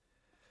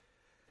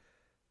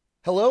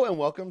Hello and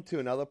welcome to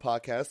another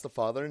podcast of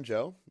Father and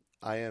Joe.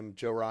 I am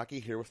Joe Rocky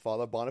here with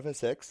Father Boniface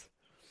Hicks.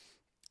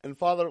 And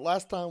Father,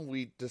 last time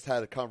we just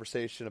had a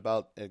conversation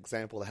about an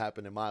example that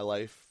happened in my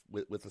life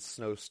with a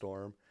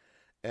snowstorm.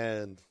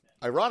 And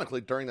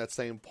ironically, during that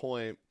same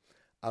point,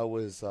 I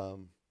was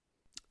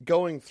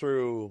going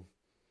through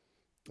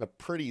a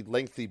pretty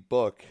lengthy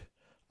book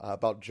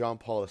about John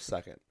Paul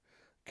II.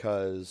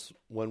 Because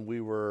when we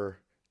were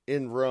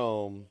in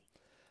Rome,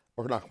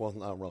 or not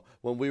Rome,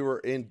 when we were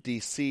in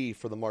D.C.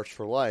 for the March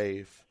for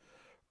Life,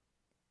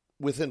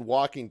 within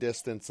walking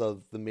distance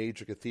of the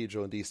major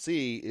cathedral in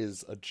D.C.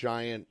 is a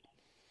giant,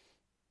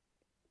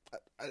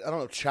 I don't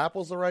know,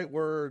 chapel's the right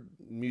word,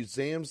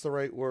 museum's the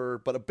right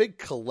word, but a big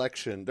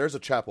collection. There's a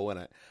chapel in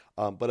it,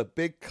 but a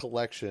big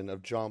collection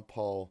of John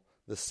Paul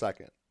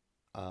II.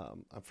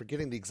 I'm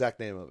forgetting the exact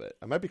name of it.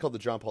 It might be called the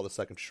John Paul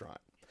II Shrine.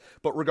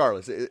 But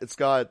regardless, it's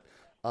got...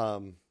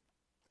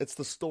 it's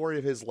the story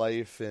of his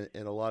life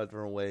in a lot of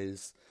different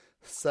ways,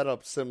 set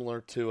up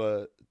similar to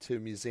a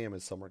museum in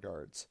some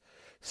regards.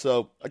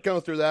 So going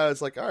through that, it's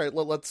like, all right,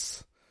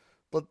 let's.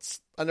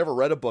 I never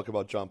read a book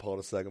about John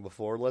Paul II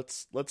before.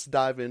 Let's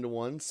dive into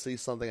one, see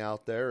something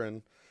out there,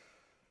 and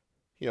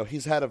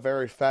he's had a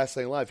very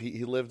fascinating life.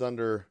 He lived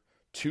under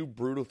two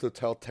brutal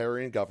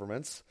totalitarian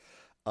governments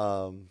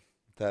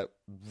that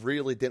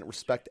really didn't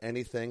respect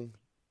anything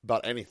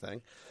about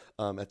anything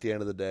at the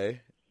end of the day,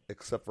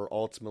 except for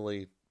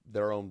ultimately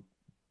their own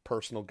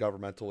personal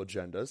governmental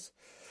agendas,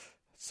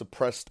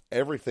 suppressed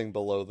everything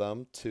below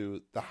them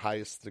to the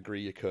highest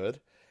degree you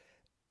could,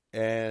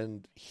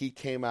 and he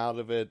came out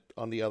of it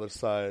on the other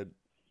side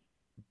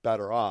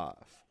better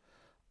off.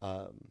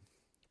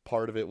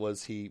 Part of it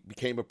was he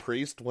became a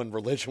priest when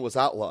religion was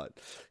outlawed.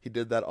 He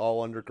did that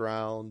all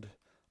underground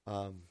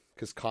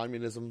because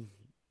communism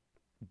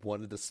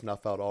wanted to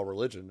snuff out all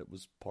religion. It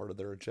was part of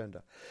their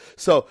agenda.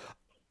 So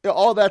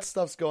all that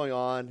stuff's going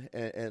on,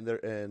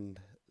 and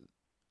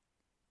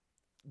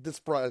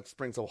this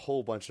brings a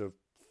whole bunch of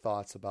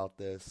thoughts about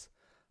this.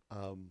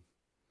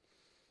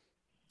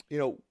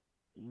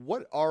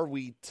 What are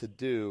we to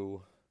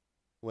do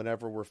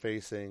whenever we're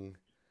facing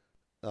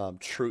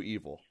true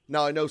evil?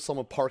 Now, I know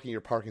someone parking your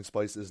parking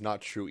space is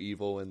not true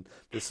evil, and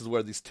this is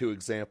where these two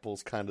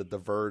examples kind of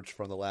diverge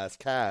from the last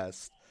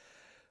cast.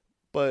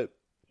 But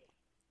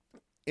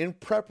in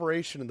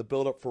preparation in the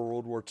build-up for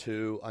World War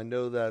II, I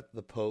know that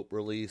the Pope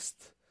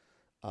released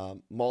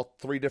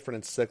 3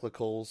 different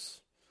encyclicals,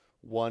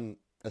 one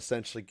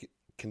essentially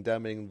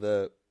condemning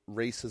the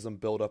racism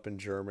built-up in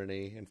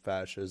Germany and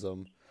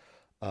fascism,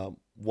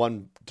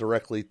 one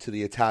directly to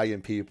the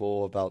Italian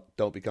people about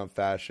don't become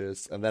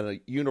fascists, and then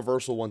a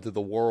universal one to the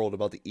world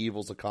about the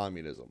evils of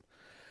communism.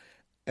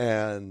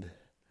 And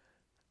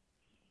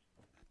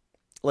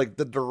like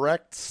the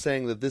direct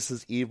saying that this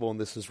is evil and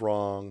this is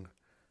wrong,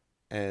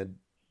 and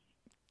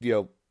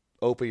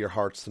open your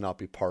hearts to not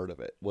be part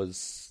of it,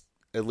 was,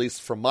 at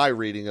least from my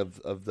reading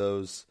of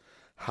those,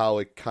 how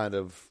it kind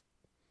of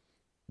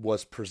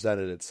was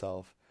presented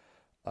itself.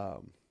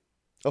 Well,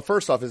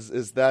 first off,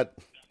 is that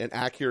an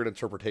accurate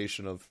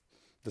interpretation of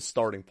the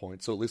starting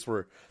point? So at least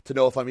we're to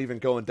know if I'm even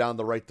going down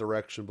the right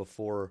direction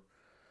before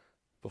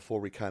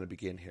we kind of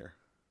begin here.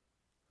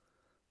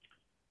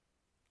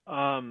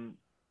 Yeah,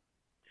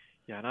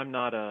 and I'm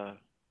not a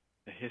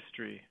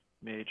history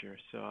major,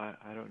 so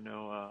I don't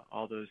know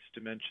all those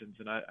dimensions,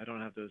 and I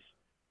don't have those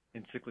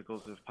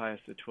encyclicals of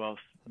Pius XII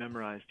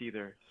memorized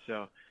either,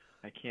 so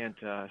I can't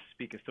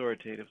speak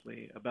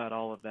authoritatively about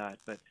all of that.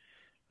 But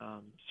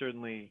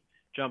certainly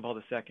John Paul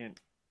II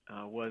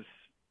was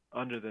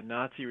under the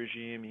Nazi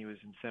regime. He was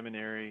in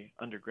seminary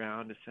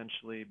underground,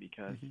 essentially,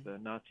 because the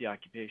Nazi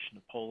occupation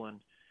of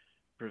Poland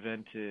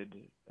prevented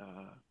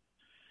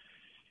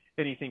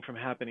anything from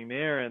happening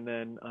there. And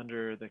then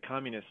under the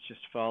communists,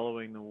 just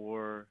following the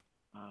war,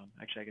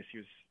 actually, I guess he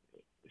was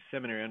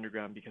seminary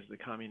underground because of the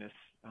communists.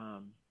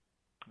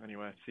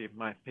 Anyway, see,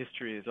 my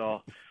history is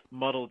all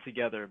muddled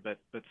together, but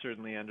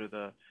certainly under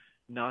the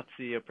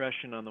Nazi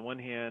oppression on the one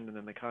hand and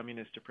then the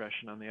communist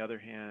oppression on the other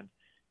hand,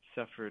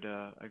 suffered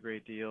a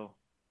great deal.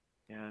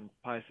 And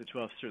Pius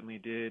XII certainly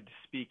did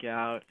speak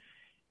out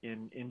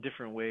in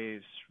different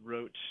ways,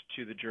 wrote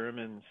to the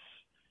Germans,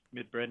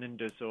 Mit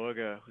brennender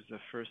Sorge, who's the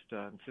first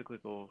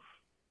encyclical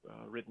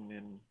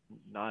written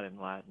not in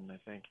Latin, I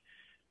think,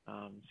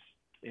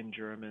 in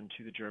German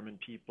to the German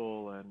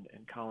people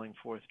and calling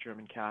forth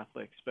German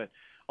Catholics, but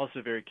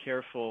also very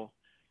careful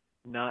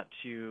not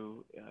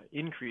to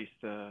increase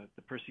the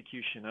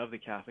persecution of the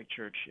Catholic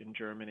Church in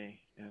Germany.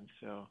 And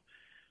so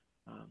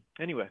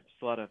anyway,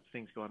 there's a lot of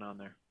things going on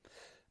there.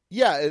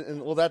 Yeah,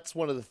 and well, that's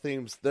one of the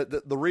themes.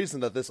 The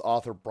reason that this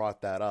author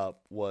brought that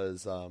up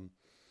was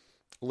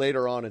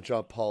later on in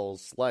John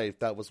Paul's life,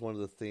 that was one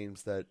of the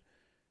themes that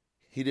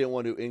he didn't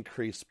want to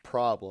increase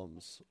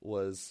problems,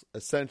 was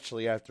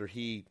essentially after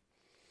he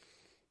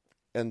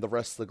and the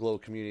rest of the global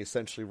community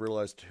essentially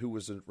realized who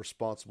was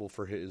responsible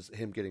for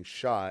him getting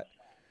shot.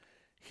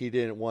 He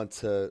didn't want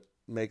to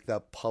make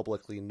that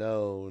publicly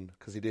known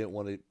because he didn't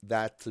want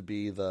that to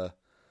be the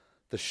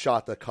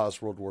shot that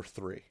caused World War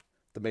III,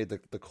 that made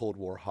the Cold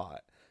War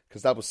hot.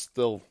 because that was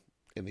still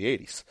in the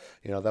 80s.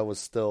 That was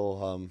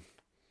still,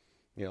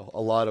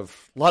 a lot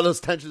of those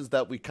tensions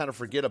that we kind of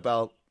forget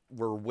about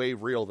were way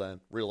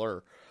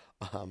realer.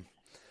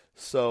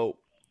 So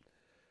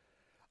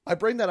I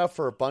bring that up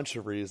for a bunch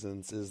of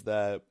reasons. Is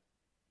that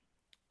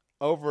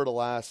over the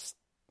last,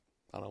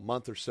 I don't know,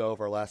 month or so of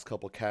our last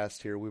couple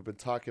casts here, we've been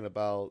talking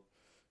about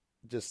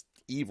just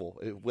evil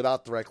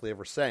without directly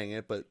ever saying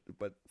it, but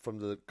from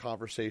the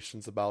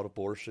conversations about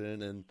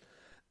abortion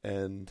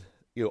and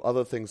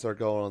other things that are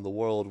going on in the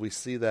world, we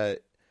see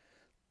that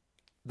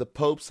the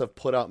popes have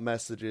put out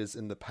messages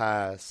in the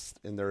past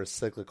in their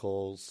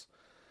encyclicals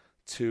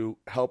to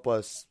help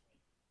us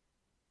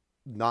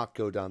not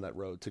go down that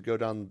road, to go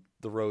down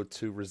the road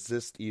to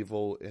resist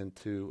evil and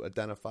to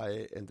identify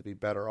it and to be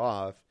better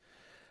off.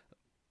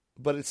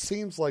 But it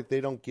seems like they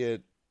don't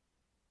get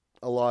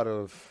a lot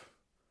of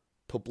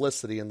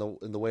publicity in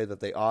the way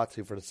that they ought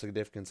to for the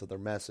significance of their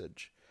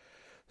message.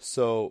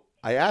 So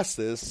I asked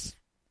this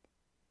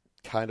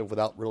kind of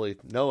without really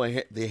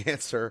knowing the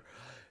answer.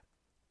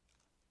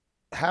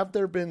 Have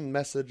there been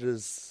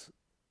messages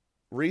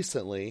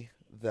recently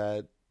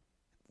that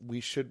we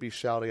should be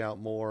shouting out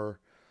more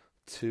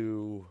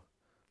to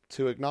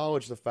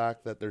acknowledge the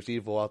fact that there's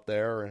evil out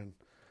there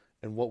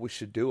and what we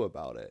should do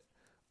about it?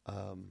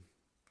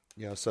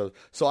 So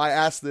I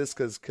asked this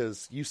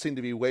because you seem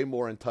to be way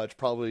more in touch,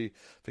 probably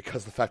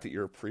because of the fact that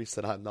you're a priest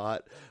and I'm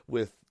not,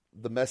 with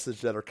the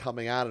message that are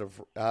coming out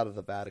of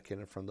the Vatican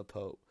and from the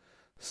Pope.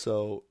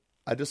 So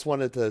I just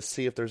wanted to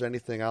see if there's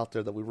anything out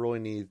there that we really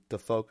need to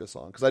focus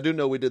on, because I do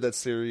know we did that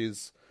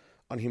series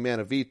on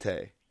Humanae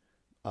Vitae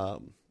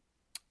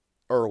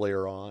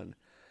earlier on,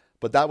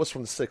 but that was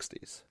from the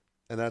 60s,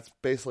 and that's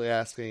basically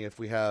asking if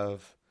we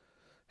have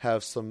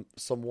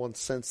someone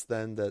since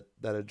then that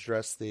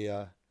addressed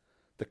the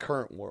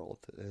current world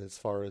as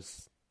far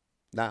as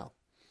now.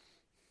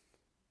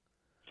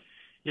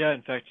 Yeah,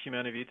 in fact,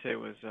 Humanae Vitae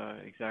was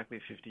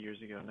exactly 50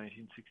 years ago,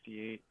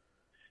 1968.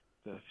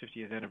 The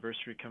 50th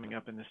anniversary coming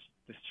up in this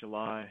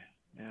July,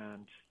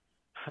 and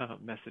a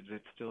message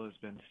that still has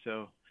been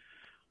so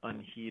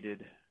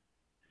unheeded.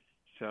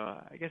 So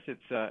I guess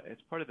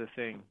it's part of the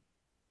thing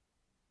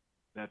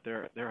that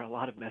there are a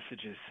lot of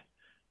messages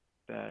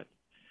that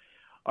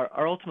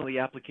are ultimately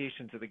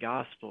applications of the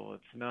gospel.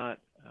 It's not.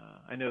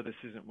 I know this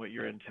isn't what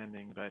you're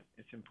intending, but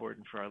it's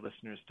important for our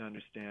listeners to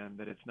understand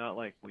that it's not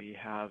like we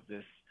have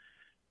this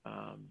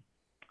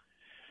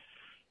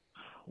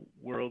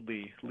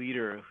worldly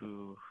leader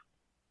who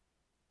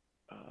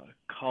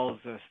calls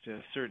us to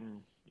a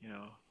certain,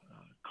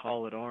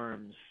 call at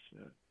arms,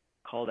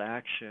 call to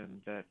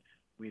action that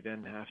we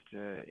then have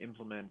to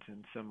implement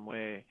in some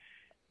way.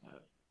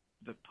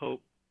 The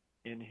Pope,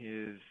 in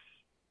his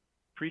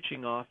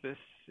preaching office,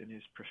 in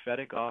his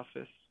prophetic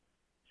office,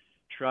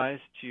 tries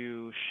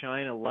to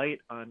shine a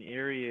light on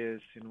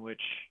areas in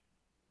which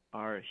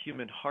our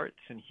human hearts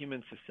and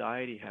human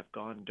society have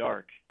gone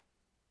dark.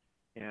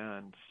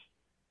 And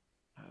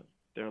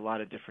there are a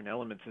lot of different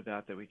elements of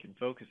that we can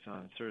focus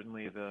on.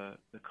 Certainly the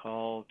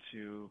call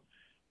to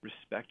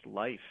respect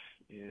life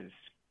is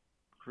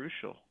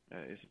crucial,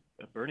 is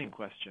a burning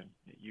question.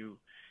 You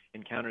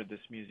encountered this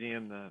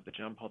museum, the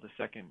John Paul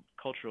II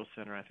Cultural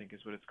Center, I think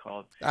is what it's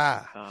called,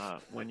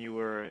 when you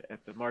were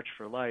at the March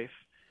for Life.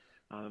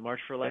 The March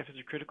for Life is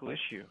a critical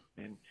issue,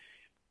 and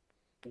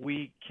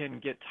we can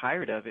get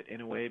tired of it in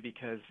a way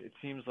because it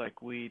seems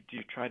like we do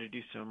try to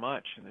do so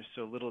much and there's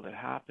so little that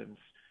happens.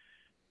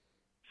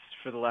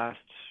 For the last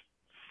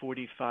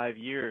 45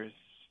 years,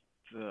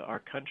 our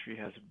country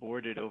has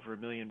aborted over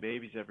 1 million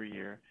babies every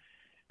year,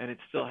 and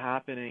it's still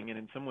happening, and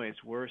in some ways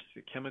worse.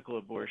 The chemical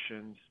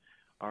abortions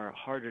are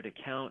harder to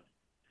count,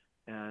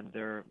 and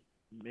they're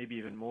maybe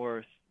even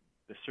more.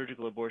 The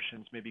surgical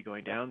abortions may be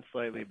going down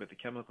slightly, but the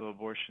chemical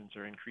abortions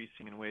are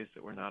increasing in ways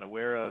that we're not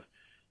aware of,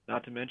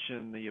 not to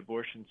mention the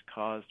abortions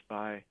caused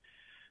by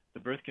the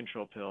birth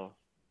control pill,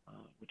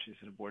 which is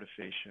an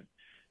abortifacient.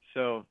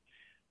 So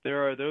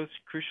there are those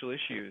crucial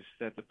issues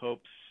that the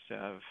popes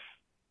have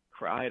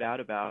cried out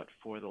about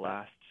for the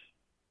last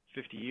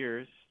 50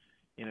 years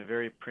in a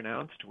very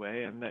pronounced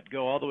way, and that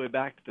go all the way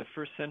back to the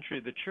first century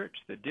of the church.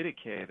 The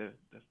Didache,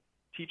 the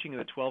teaching of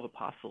the 12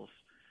 apostles,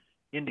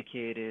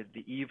 indicated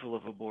the evil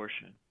of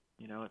abortion.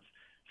 It's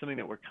something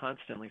that we're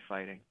constantly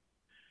fighting.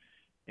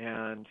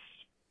 And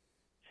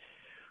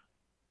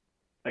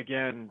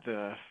again,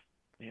 to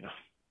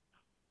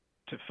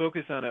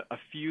focus on a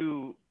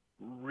few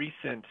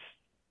recent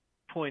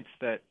points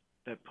that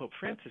Pope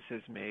Francis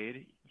has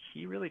made,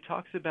 he really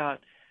talks about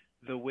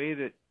the way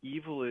that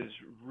evil is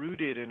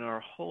rooted in our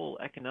whole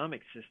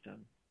economic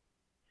system.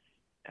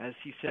 As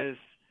he says,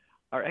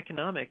 our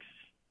economics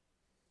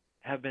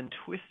have been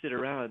twisted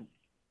around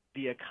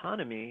the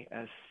economy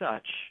as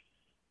such.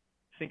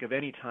 Think of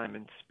any time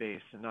in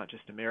space, and not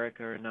just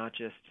America, or not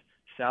just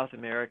South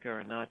America,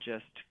 or not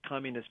just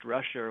communist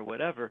Russia or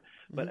whatever,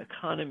 but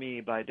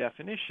economy by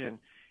definition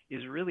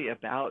is really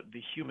about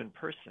the human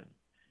person.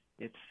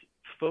 It's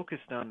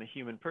focused on the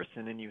human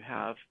person, and you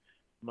have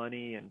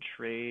money and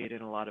trade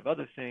and a lot of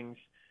other things,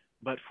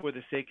 but for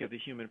the sake of the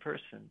human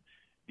person.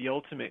 the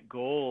ultimate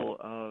goal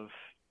of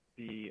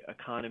the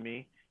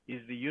economy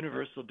is the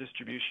universal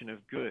distribution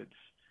of goods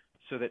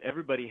so that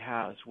everybody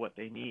has what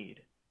they need.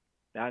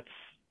 That's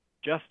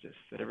justice,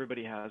 that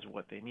everybody has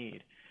what they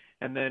need.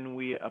 And then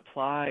we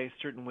apply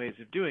certain ways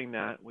of doing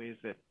that, ways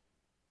that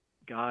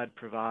God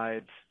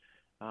provides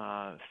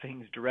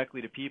things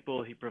directly to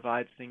people. He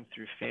provides things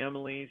through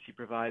families. He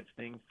provides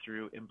things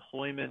through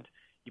employment.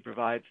 He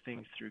provides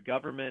things through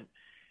government.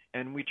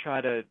 And we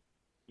try to,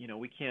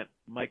 we can't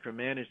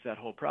micromanage that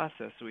whole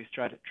process. So we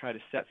try to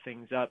set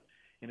things up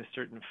in a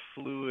certain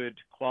fluid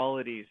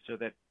quality so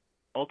that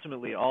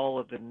ultimately all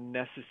of the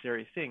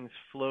necessary things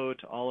flow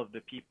to all of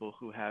the people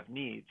who have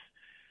needs.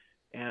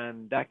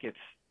 And that gets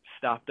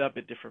stopped up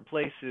at different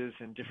places,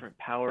 and different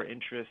power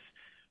interests,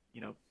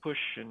 push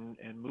and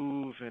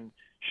move and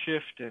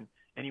shift. And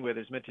anyway,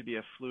 there's meant to be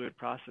a fluid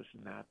process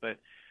in that. But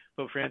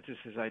Pope Francis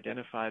has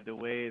identified the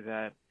way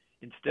that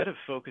instead of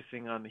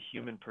focusing on the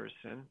human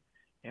person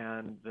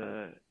and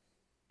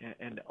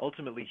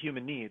ultimately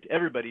human needs,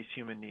 everybody's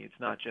human needs,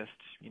 not just,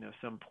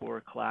 some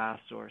poor class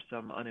or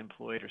some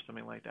unemployed or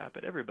something like that,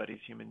 but everybody's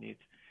human needs.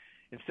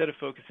 Instead of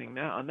focusing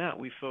on that,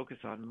 we focus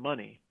on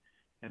money,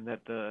 and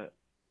that the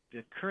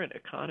current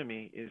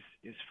economy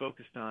is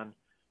focused on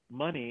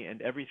money,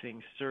 and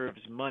everything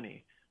serves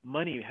money.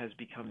 Money has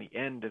become the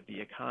end of the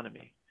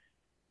economy,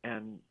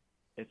 and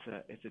it's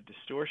a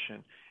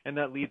distortion, and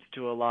that leads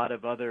to a lot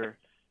of other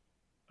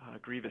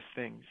grievous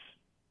things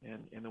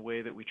in the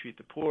way that we treat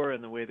the poor,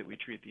 in the way that we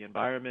treat the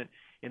environment,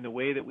 in the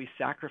way that we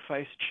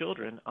sacrifice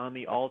children on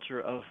the altar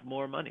of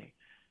more money.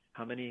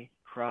 How many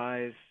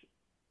cries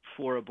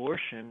for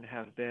abortion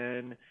have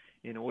been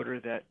in order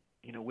that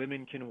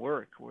women can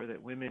work, or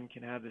that women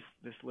can have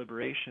this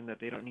liberation, that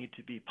they don't need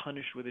to be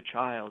punished with a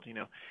child.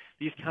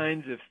 These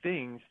kinds of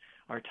things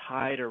are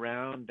tied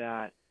around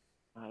that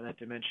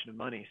dimension of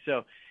money.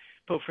 So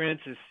Pope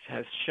Francis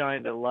has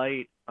shined a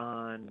light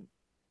on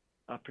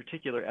a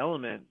particular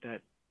element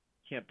that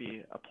can't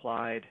be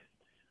applied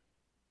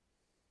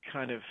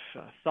kind of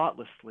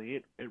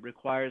thoughtlessly. It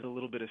requires a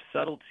little bit of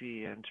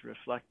subtlety and to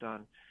reflect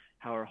on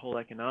how our whole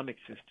economic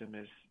system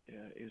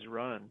is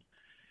run.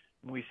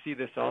 And we see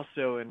this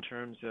also in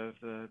terms of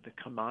the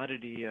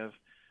commodity of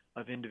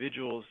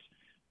individuals.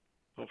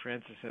 Pope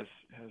Francis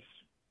has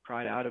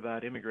cried out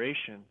about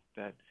immigration,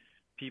 that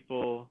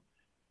people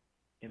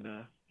in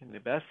the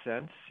best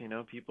sense,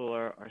 people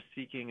are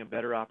seeking a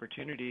better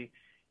opportunity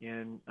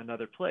in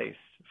another place,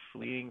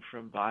 fleeing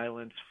from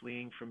violence,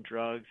 fleeing from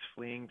drugs,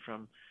 fleeing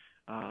from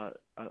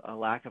a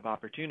lack of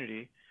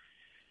opportunity.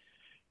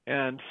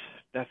 And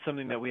that's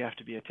something that we have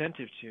to be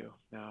attentive to.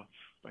 Now,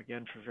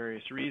 again, for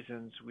various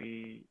reasons,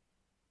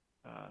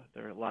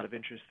 there are a lot of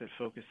interests that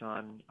focus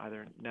on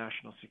either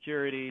national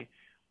security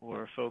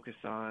or focus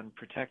on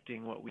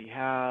protecting what we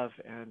have,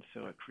 and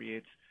so it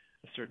creates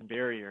a certain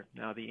barrier.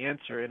 Now, the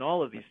answer in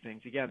all of these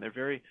things, again,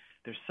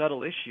 they're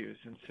subtle issues,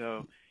 and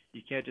so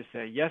you can't just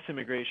say yes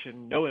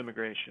immigration, no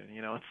immigration.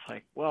 It's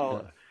like,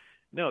 well,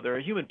 no, there are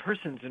human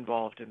persons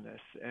involved in this,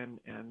 and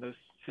those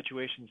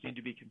situations need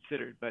to be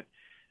considered. But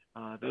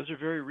those are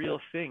very real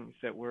things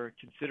that we're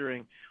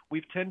considering.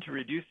 We tend to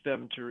reduce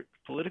them to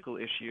political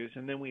issues,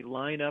 and then we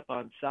line up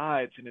on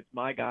sides, and it's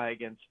my guy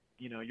against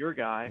your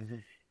guy,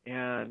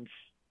 and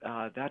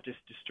that just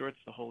distorts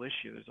the whole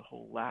issue. There's a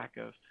whole lack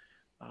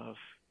of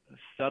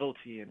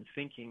subtlety and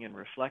thinking and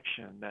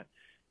reflection. That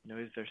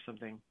is there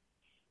something,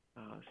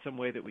 some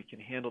way that we can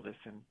handle this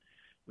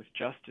with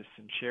justice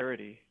and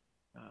charity,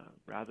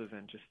 rather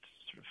than just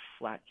sort of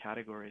flat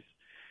categories.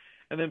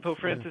 And then Pope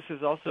Francis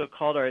has also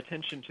called our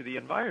attention to the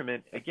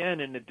environment, again,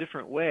 in a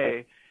different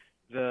way,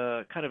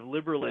 the kind of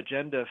liberal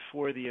agenda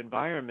for the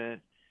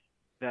environment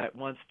that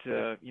wants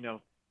to,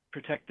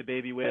 protect the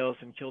baby whales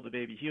and kill the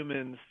baby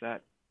humans,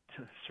 that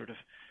sort of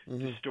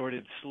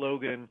distorted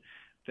slogan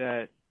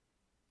that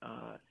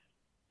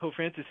Pope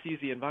Francis sees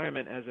the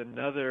environment as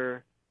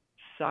another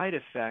side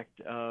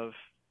effect of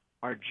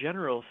our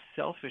general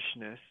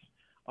selfishness,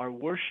 our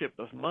worship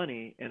of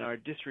money, and our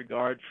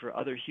disregard for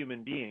other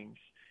human beings.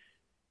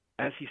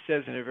 As he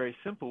says in a very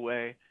simple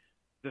way,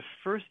 the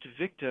first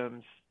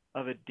victims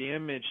of a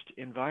damaged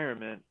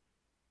environment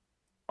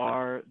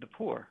are the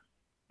poor.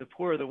 The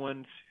poor are the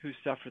ones who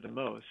suffer the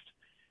most.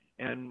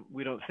 And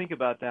we don't think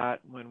about that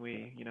when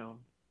we,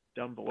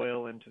 dump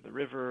oil into the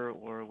river,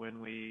 or when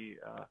we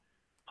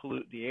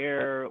pollute the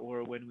air,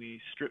 or when we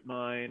strip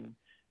mine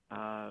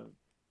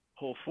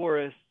whole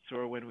forests,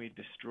 or when we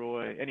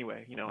destroy,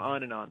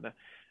 on and on.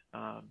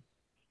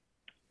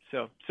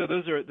 So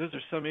those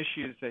are some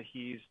issues that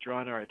he's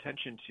drawn our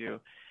attention to,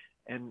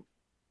 and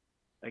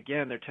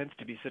again, there tends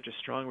to be such a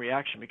strong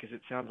reaction because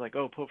it sounds like,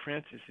 Pope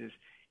Francis is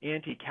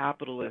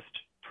anti-capitalist,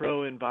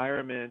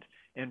 pro-environment,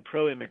 and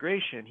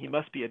pro-immigration. He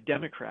must be a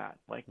Democrat.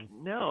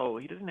 No,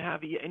 he doesn't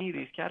have any of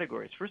these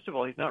categories. First of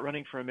all, he's not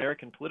running for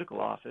American political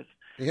office.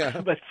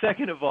 Yeah. But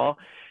second of all,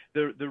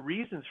 the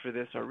reasons for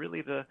this are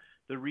really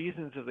the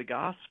reasons of the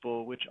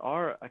gospel, which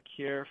are a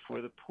care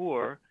for the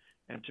poor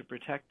and to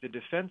protect the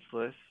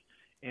defenseless,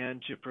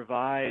 and to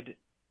provide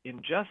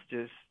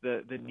injustice,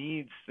 the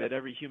needs that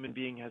every human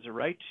being has a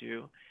right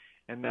to,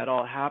 and that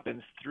all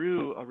happens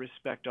through a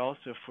respect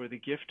also for the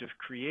gift of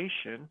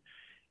creation.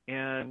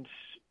 And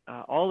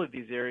all of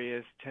these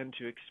areas tend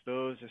to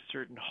expose a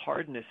certain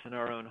hardness in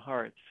our own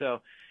hearts.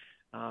 So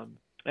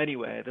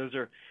anyway, those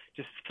are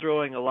just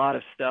throwing a lot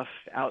of stuff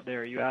out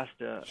there. You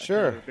asked a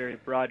very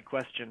broad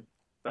question,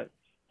 but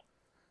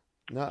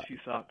a few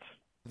thoughts.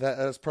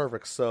 That's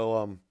perfect.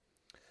 So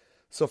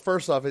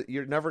first off,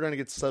 you're never going to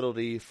get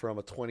subtlety from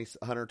a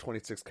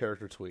 126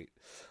 character tweet.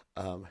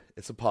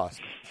 It's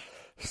impossible.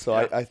 So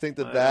yeah. I think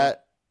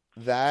that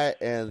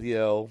and, you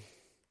know,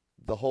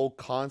 the whole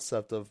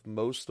concept of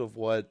most of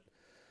what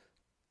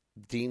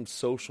deemed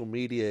social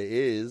media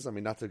is, I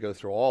mean, not to go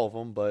through all of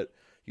them, but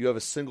you have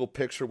a single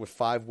picture with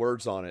 5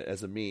 words on it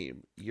as a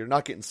meme. You're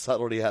not getting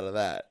subtlety out of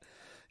that.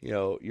 You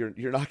know,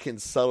 you're not getting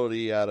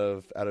subtlety out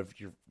of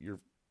your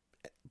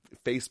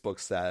Facebook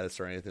status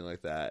or anything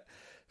like that.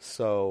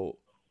 So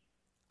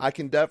I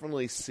can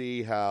definitely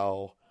see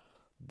how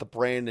the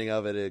branding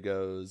of it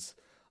goes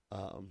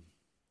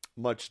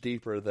much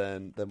deeper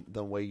than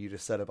the way you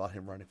just said about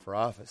him running for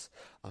office,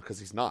 because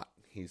he's not.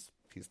 He's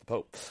the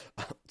Pope.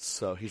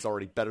 So he's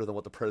already better than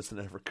what the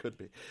president ever could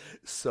be.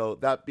 So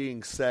that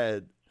being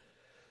said,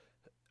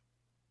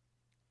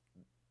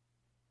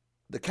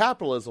 the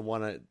capitalism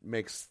one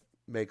makes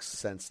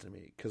sense to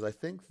me, because I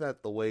think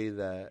that the way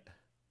that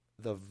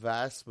the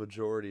vast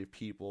majority of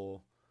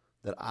people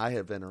that I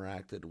have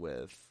interacted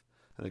with,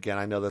 and again,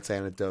 I know that's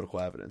anecdotal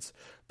evidence,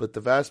 but the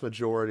vast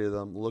majority of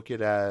them look at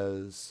it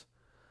as,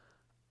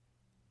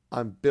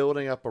 I'm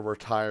building up a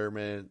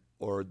retirement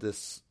or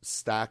this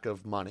stack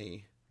of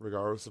money,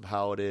 regardless of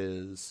how it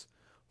is,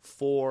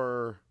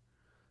 for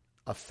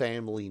a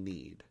family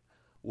need.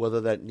 Whether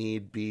that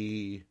need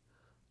be,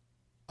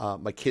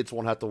 my kids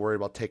won't have to worry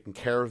about taking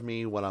care of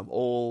me when I'm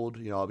old.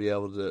 You know, I'll be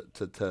able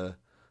to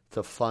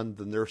fund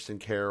the nursing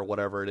care or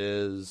whatever it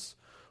is.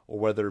 Or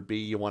whether it be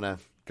you want to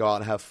go out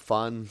and have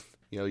fun.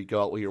 You know, you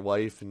go out with your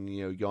wife and,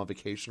 you know, you go on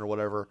vacation or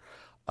whatever.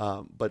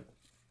 But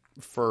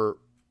for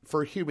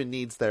human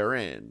needs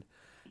therein.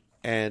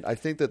 And I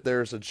think that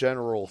there's a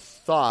general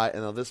thought,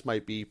 and this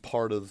might be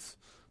part of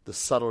the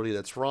subtlety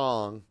that's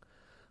wrong,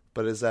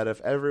 but is that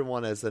if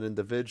everyone as an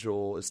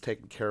individual is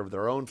taking care of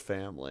their own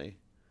family,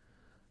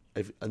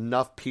 if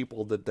enough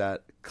people did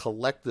that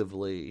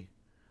collectively,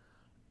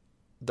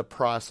 the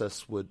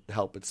process would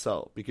help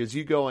itself. Because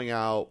you going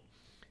out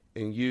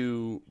and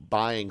you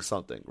buying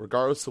something,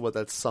 regardless of what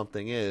that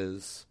something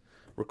is,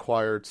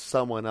 required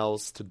someone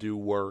else to do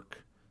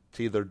work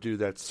to either do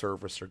that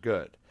service or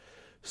good.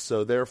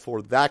 So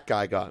therefore, that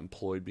guy got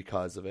employed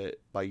because of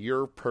it. By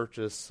your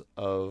purchase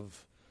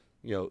of,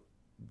 you know,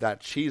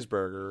 that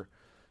cheeseburger,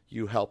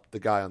 you helped the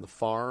guy on the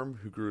farm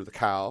who grew the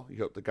cow. You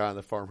helped the guy on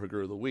the farm who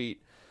grew the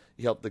wheat.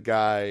 You helped the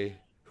guy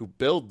who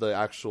built the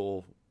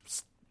actual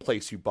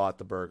place you bought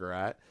the burger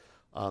at.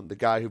 The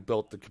guy who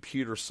built the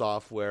computer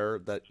software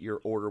that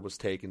your order was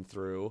taken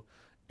through.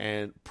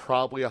 And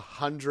probably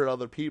 100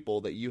 other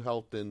people that you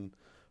helped in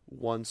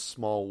one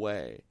small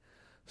way.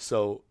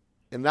 So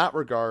in that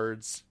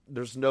regards,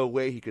 there's no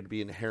way he could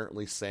be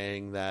inherently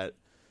saying that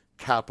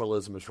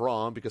capitalism is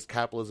wrong, because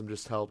capitalism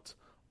just helped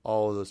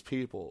all of those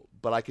people.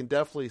 But I can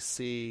definitely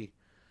see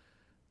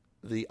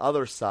the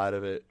other side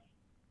of it,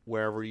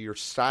 wherever you're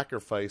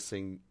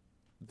sacrificing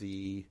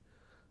the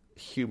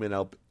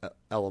human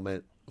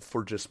element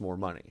for just more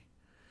money.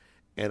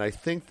 And I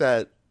think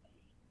that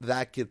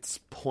gets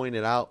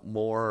pointed out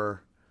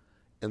more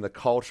in the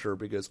culture,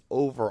 because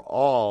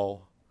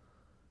overall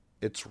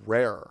it's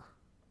rare.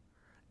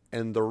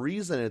 And the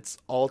reason it's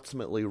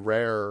ultimately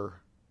rare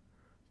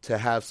to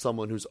have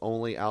someone who's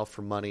only out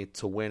for money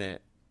to win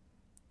it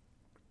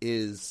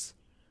is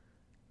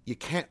you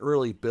can't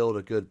really build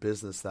a good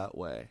business that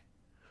way.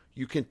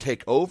 You can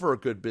take over a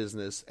good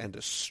business and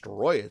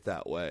destroy it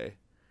that way,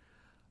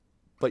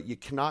 but you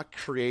cannot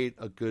create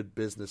a good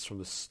business from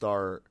the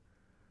start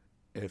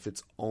if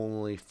it's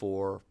only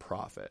for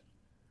profit.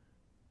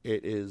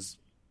 It is,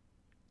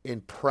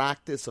 in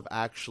practice of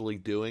actually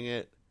doing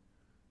it,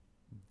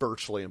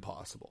 virtually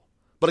impossible.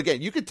 But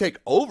again, you could take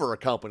over a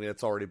company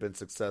that's already been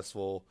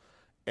successful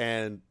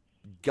and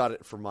gut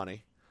it for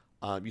money.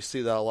 You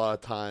see that a lot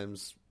of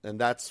times, and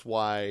that's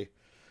why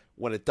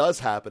when it does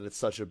happen, it's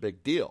such a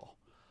big deal.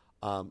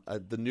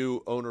 The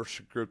new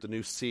ownership group, the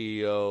new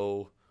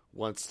CEO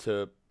wants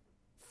to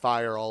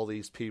fire all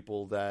these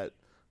people that,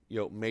 you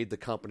know, made the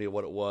company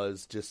what it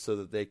was, just so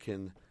that they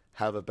can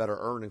have a better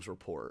earnings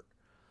report.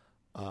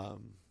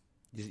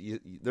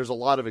 There's a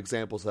lot of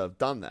examples that have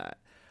done that.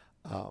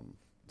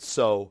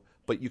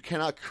 But you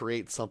cannot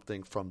create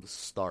something from the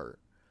start.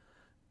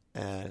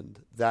 And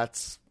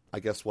that's, I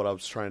guess, what I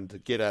was trying to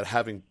get at,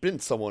 having been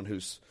someone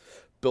who's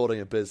building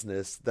a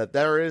business, that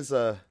there is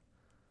a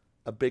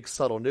big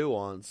subtle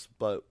nuance,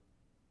 but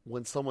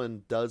when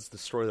someone does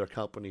destroy their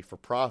company for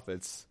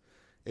profits,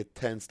 it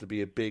tends to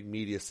be a big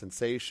media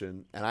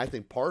sensation. And I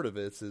think part of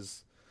it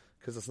is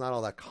because it's not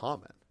all that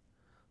common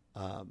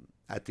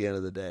at the end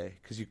of the day.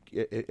 Because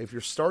if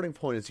your starting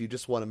point is you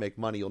just want to make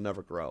money, you'll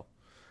never grow.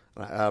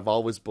 And I've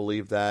always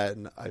believed that,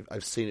 and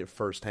I've seen it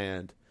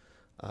firsthand.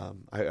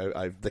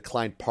 I've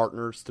declined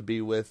partners to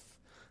be with,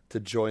 to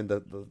join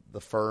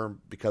the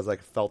firm, because I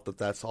felt that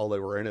that's all they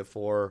were in it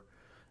for,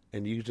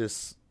 and you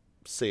just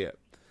see it.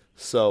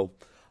 So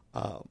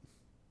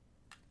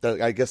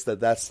I guess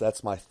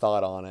that's my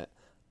thought on it.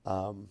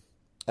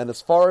 And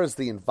as far as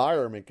the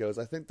environment goes,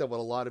 I think that what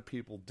a lot of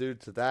people do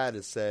to that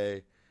is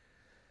say,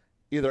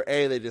 either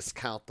A, they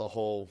discount the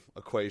whole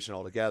equation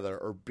altogether,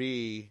 or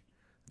B,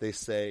 they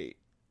say,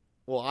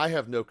 well, I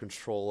have no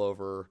control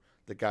over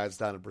the guys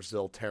down in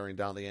Brazil tearing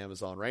down the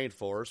Amazon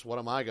rainforest. What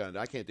am I going to do?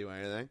 I can't do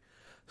anything.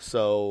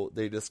 So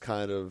they just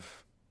kind of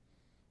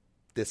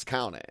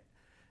discount it.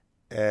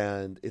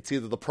 And it's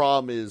either the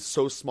problem is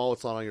so small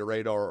it's not on your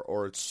radar,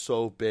 or it's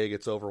so big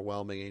it's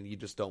overwhelming and you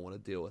just don't want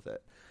to deal with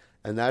it.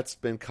 And that's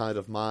been kind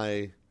of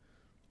my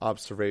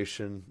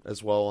observation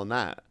as well on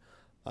that.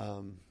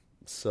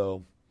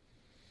 So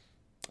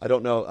I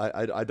don't know.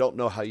 I don't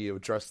know how you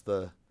address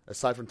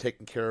aside from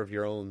taking care of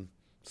your own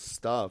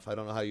stuff, I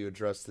don't know how you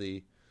address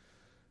the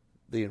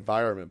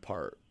environment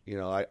part.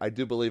 I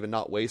do believe in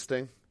not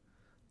wasting,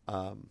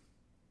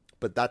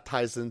 but that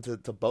ties into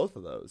both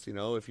of those.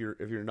 If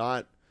you're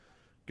not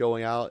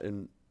going out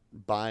and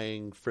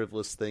buying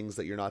frivolous things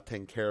that you're not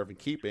taking care of and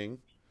keeping,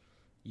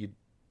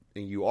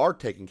 you are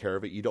taking care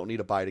of it, you don't need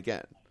to buy it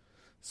again.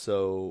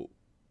 So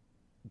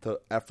the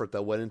effort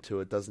that went into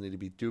it doesn't need to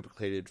be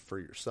duplicated for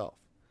yourself.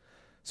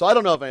 So I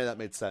don't know if any of that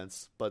made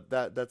sense, but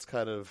that's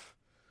kind of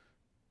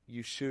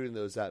you shooting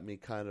those at me,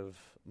 kind of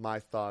my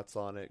thoughts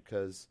on it,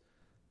 because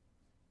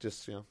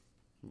just,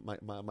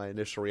 my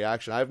initial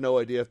reaction. I have no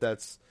idea if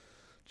that's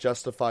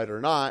justified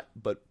or not,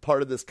 but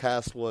part of this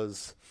cast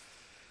was,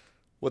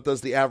 what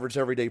does the average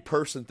everyday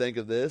person think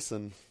of this?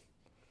 And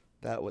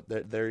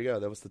there you go.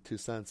 That was the 2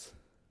 cents.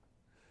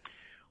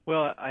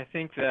 Well, I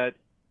think that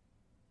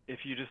if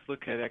you just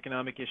look at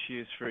economic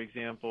issues, for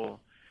example,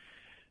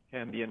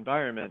 and the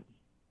environment,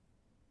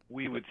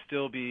 we would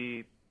still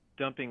be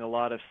dumping a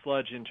lot of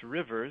sludge into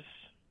rivers,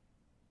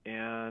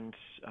 and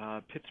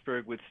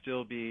Pittsburgh would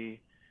still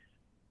be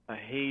a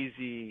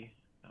hazy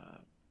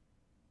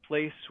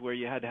place where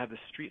you had to have the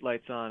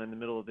streetlights on in the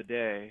middle of the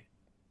day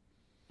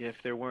if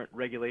there weren't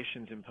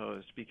regulations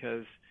imposed,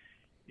 because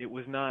it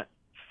was not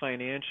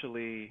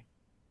financially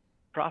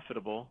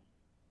profitable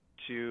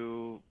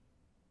to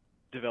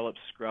develop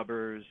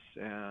scrubbers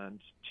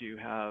and to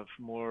have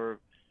more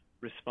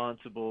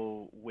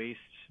responsible waste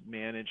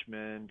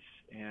management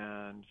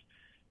and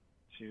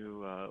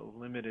to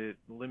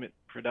limit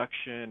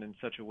production in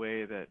such a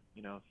way that,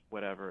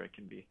 whatever it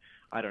can be.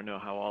 I don't know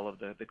how all of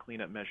the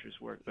cleanup measures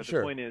work, but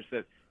Sure. The point is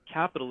that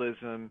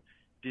capitalism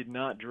did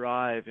not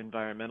drive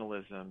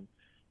environmentalism.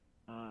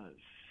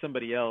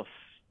 Somebody else,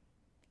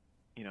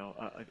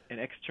 an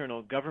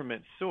external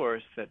government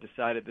source that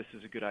decided this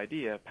is a good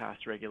idea,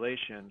 passed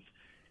regulations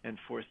and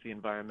forced the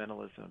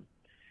environmentalism.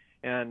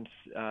 And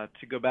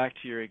to go back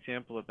to your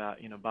example about,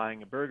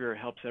 buying a burger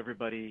helps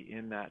everybody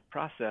in that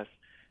process,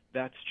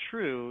 that's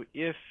true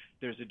if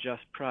there's a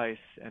just price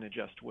and a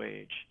just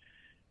wage.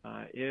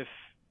 If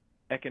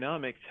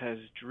economics has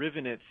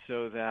driven it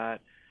so that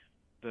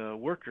the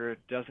worker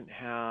doesn't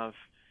have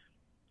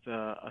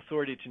the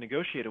authority to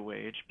negotiate a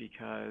wage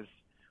because,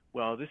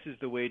 well, this is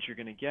the wage you're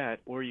going to get,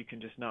 or you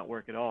can just not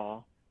work at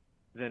all,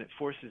 then it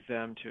forces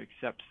them to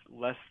accept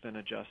less than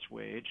a just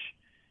wage.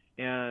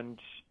 And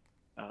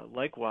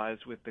likewise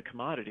with the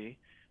commodity,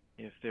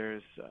 if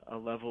there's a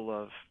level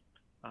of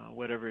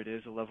whatever it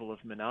is, a level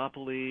of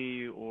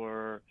monopoly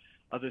or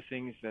other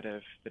things that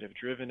have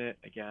driven it.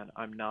 Again,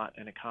 I'm not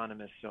an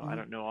economist, so I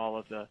don't know all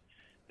of the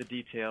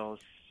details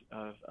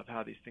of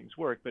how these things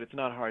work, but it's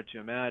not hard to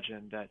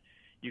imagine that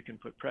you can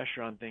put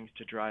pressure on things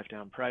to drive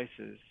down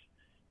prices.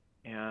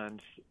 And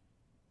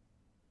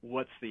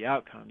what's the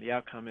outcome? The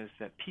outcome is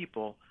that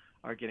people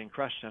are getting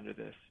crushed under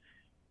this,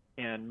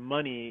 and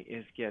money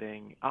is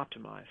getting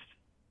optimized.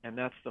 And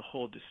that's the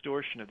whole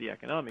distortion of the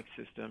economic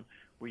system,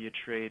 where you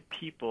trade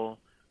people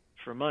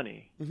for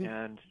money. Mm-hmm.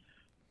 And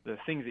the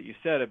things that you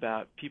said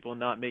about people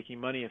not making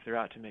money if they're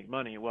out to make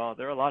money, well,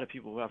 there are a lot of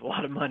people who have a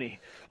lot of money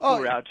who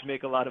are out to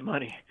make a lot of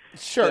money.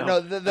 Sure.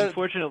 So, no,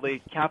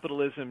 unfortunately,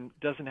 capitalism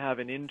doesn't have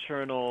an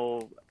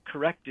internal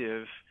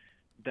corrective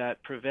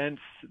that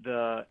prevents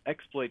the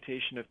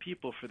exploitation of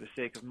people for the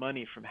sake of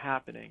money from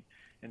happening.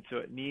 And so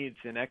it needs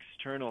an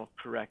external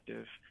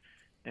corrective.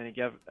 And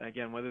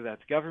again, whether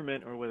that's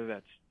government or whether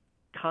that's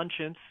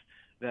conscience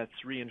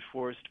that's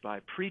reinforced by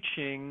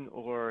preaching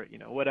or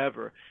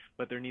whatever,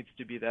 but there needs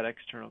to be that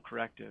external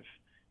corrective.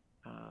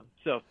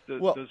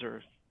 Those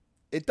are.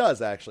 It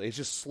does actually. It's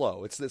just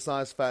slow. It's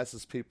not as fast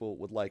as people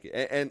would like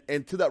it.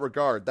 And to that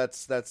regard,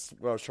 that's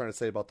what I was trying to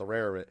say about the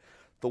rare of it.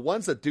 The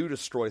ones that do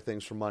destroy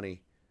things for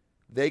money,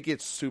 they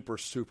get super,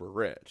 super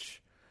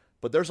rich.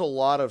 But there's a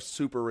lot of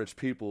super rich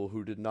people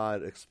who did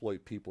not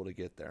exploit people to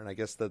get there. And I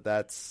guess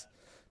that's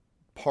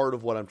part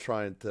of what I'm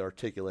trying to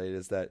articulate,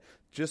 is that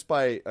just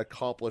by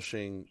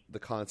accomplishing the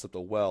concept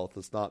of wealth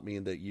does not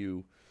mean that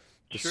you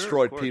Sure,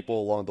 destroyed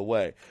people along the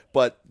way.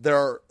 But there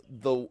are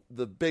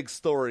the big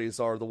stories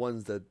are the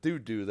ones that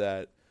do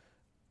that,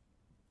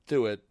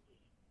 do it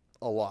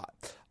a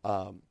lot.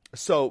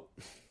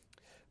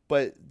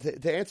 But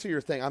to answer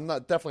your thing, I'm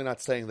definitely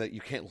not saying that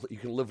you can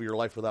live your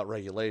life without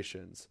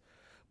regulations,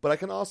 but I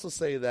can also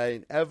say that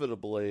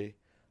inevitably,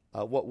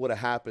 what would have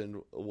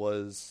happened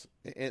was,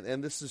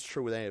 and this is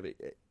true with any of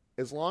it,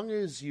 as long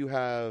as you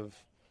have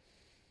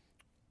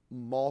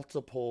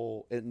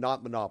multiple,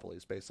 not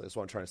monopolies, basically, is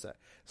what I'm trying to say.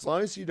 As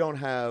long as you don't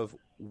have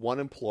one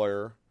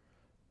employer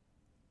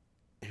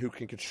who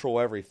can control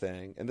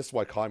everything, and this is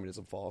why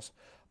communism falls,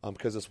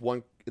 because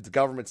the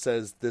government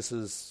says this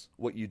is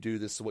what you do,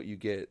 this is what you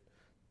get,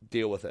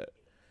 deal with it.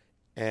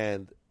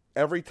 And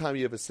every time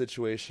you have a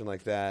situation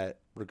like that,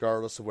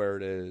 regardless of where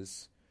it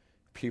is,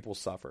 people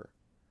suffer.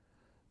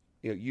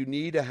 You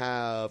need to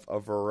have a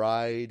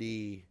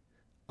variety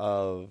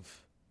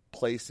of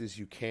places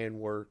you can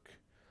work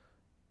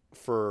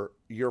for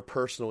your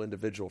personal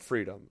individual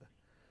freedom,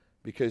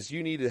 because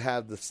you need to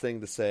have this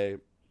thing to say,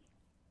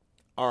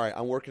 all right,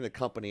 I'm working at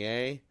company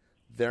A,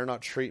 they're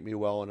not treating me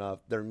well enough.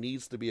 There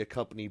needs to be a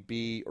company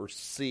B or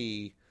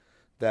C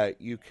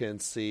that you can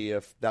see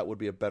if that would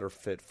be a better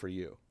fit for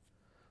you.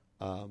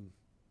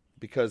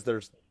 Because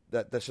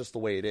that's just the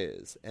way it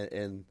is.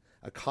 And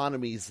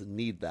economies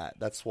need that.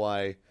 That's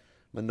why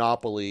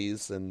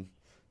monopolies and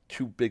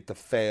too big to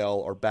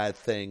fail are bad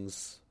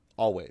things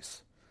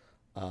always.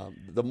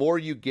 The more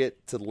you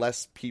get to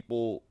less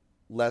people,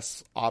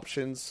 less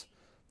options,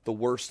 the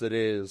worse it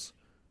is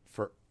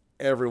for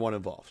everyone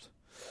involved.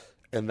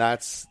 And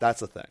that's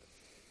a thing.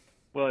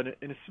 Well,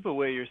 in a simple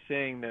way, you're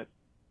saying that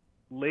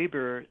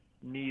labor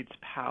needs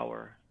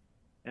power,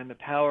 and the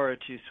power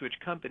to switch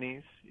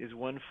companies is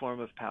one form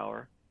of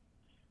power.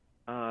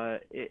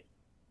 Pope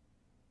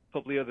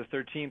Leo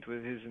XIII,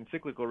 with his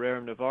encyclical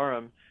Rerum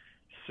Novarum,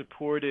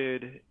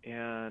 supported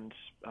and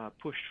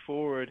pushed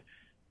forward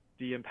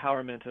the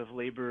empowerment of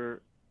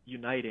labor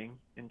uniting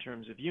in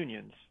terms of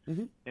unions.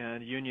 Mm-hmm.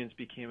 And unions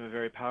became a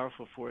very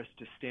powerful force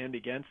to stand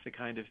against the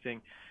kind of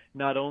thing,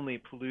 not only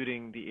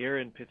polluting the air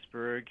in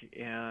Pittsburgh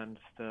and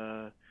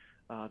the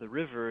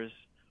rivers,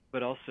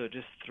 but also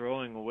just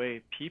throwing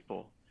away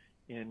people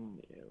in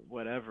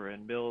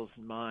mills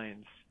and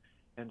mines.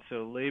 And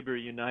so labor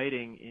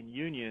uniting in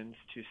unions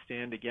to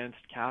stand against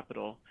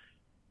capital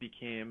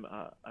became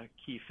a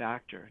key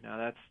factor. Now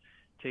that's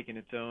taken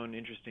its own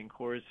interesting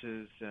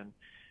courses, and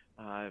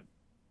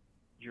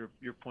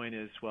your point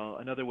is, well,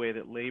 another way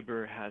that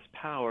labor has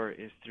power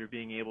is through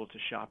being able to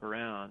shop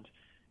around,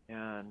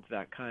 and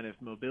that kind of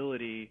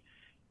mobility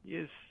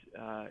is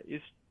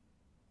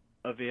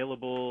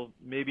available,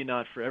 maybe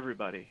not for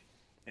everybody,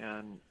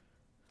 and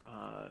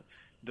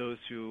those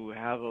who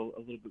have a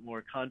little bit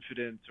more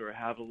confidence or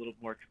have a little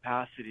more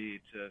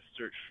capacity to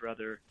search for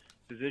other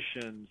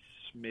positions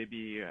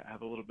maybe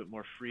have a little bit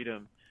more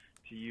freedom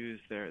to use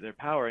their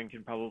power and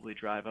can probably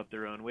drive up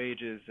their own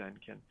wages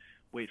and can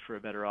wait for a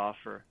better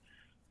offer.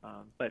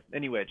 But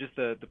anyway, just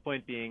the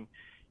point being,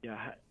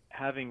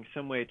 having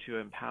some way to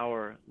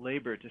empower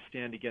labor to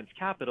stand against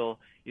capital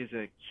is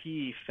a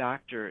key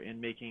factor in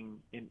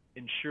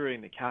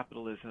ensuring that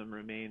capitalism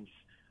remains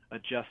a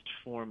just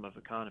form of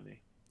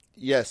economy.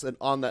 Yes, and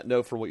on that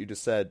note, from what you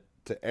just said,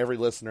 to every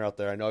listener out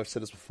there, I know I've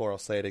said this before, I'll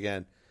say it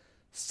again,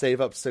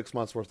 save up 6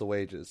 months worth of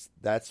wages.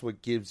 That's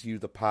what gives you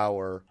the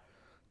power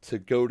to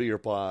go to your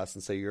boss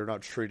and say, you're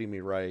not treating me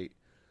right.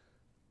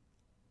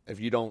 If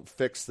you don't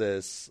fix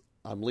this,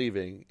 I'm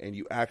leaving, and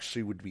you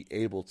actually would be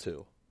able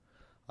to.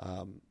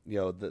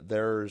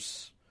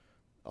 There's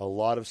a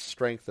lot of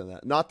strength in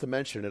that. Not to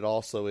mention, it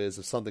also is,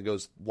 if something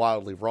goes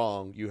wildly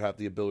wrong, you have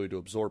the ability to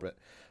absorb it.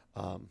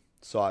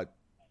 So I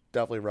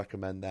definitely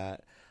recommend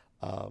that.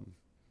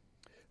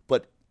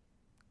 But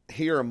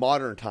here in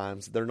modern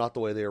times, they're not the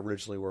way they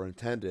originally were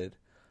intended.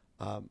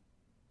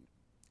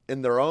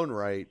 In their own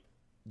right,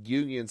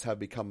 unions have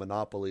become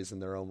monopolies in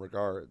their own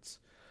regards.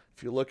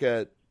 If you look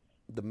at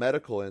the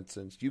medical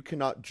instance, you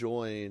cannot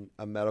join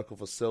a medical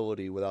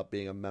facility without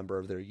being a member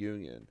of their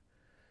union.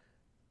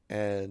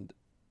 And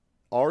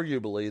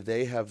arguably,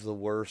 they have the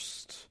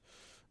worst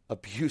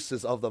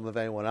abuses of them of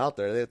anyone out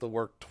there. They have to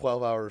work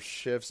 12-hour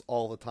shifts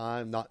all the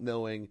time, not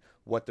knowing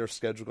what their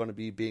schedule is going to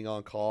be, being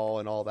on call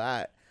and all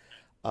that.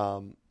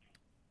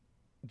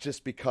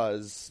 Just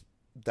because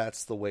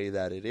that's the way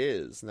that it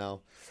is.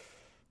 Now,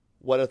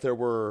 what if there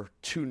were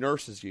two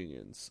nurses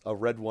unions, a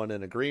red one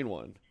and a green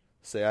one?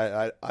 Say,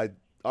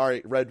 all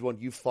right, red one,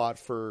 you fought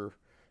for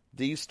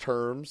these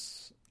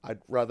terms. I'd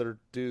rather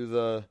do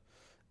the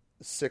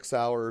 6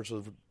 hours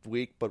a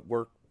week, but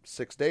work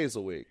 6 days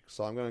a week.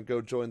 So I'm going to go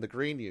join the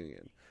green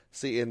union.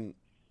 See, and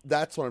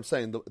that's what I'm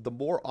saying. The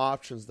more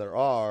options there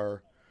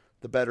are,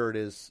 the better it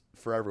is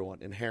for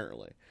everyone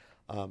inherently.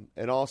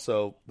 And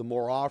also, the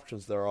more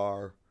options there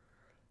are,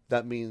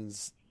 that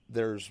means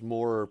there's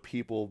more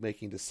people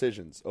making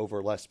decisions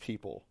over less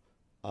people.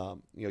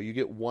 You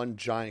get one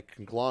giant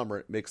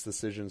conglomerate makes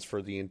decisions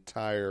for the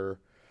entire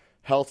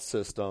health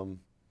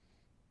system.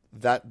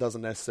 That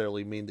doesn't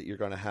necessarily mean that you're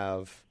going to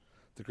have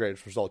the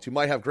greatest results. You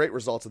might have great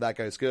results if that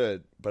guy's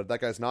good, but if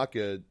that guy's not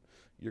good,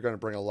 you're going to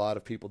bring a lot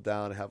of people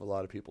down and have a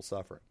lot of people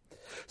suffering.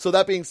 So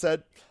that being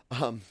said,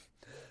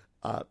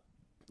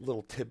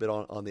 little tidbit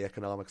on the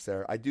economics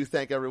there. I do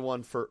thank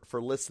everyone for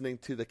listening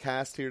to the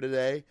cast here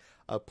today.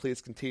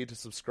 Please continue to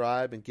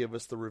subscribe and give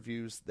us the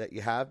reviews that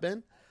you have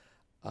been.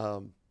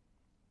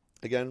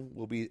 Again,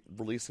 we'll be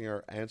releasing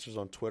our answers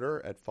on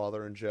Twitter at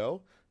Father and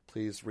Joe.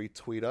 Please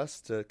retweet us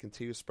to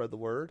continue to spread the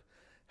word.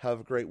 Have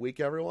a great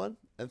week, everyone,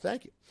 and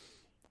thank you.